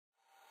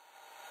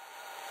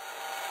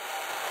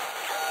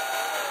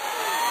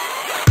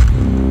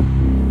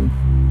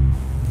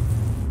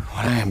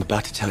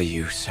about to tell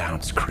you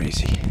sounds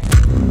crazy.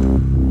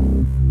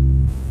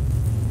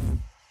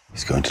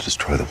 He's going to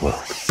destroy the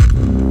world.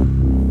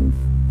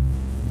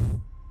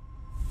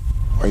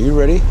 Are you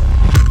ready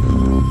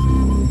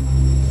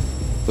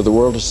for the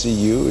world to see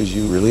you as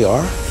you really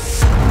are?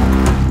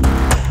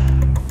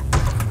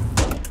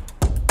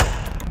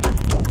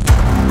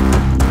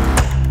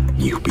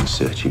 You've been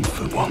searching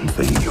for one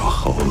thing your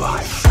whole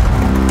life.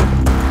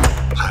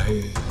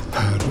 I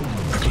had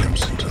a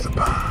glimpse into the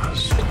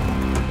past.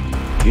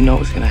 You know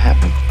what's gonna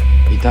happen.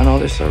 You done all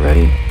this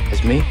already?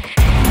 It's me.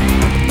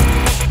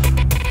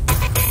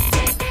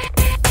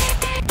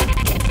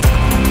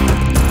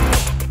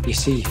 You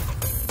see,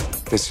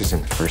 this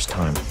isn't the first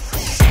time.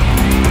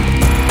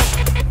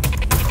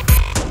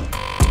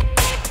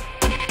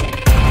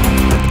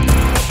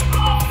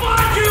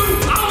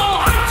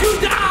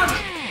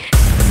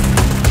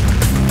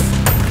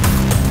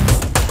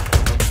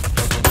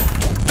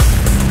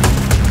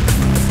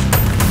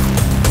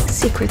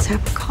 Secrets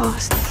have a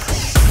cost.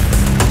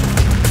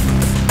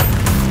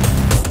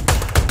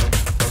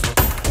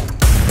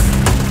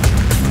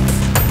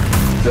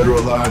 Dead or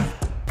alive,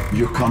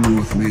 you're coming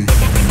with me.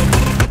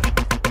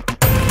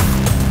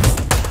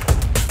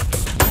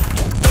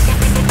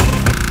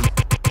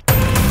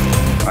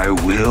 I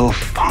will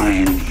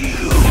find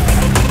you.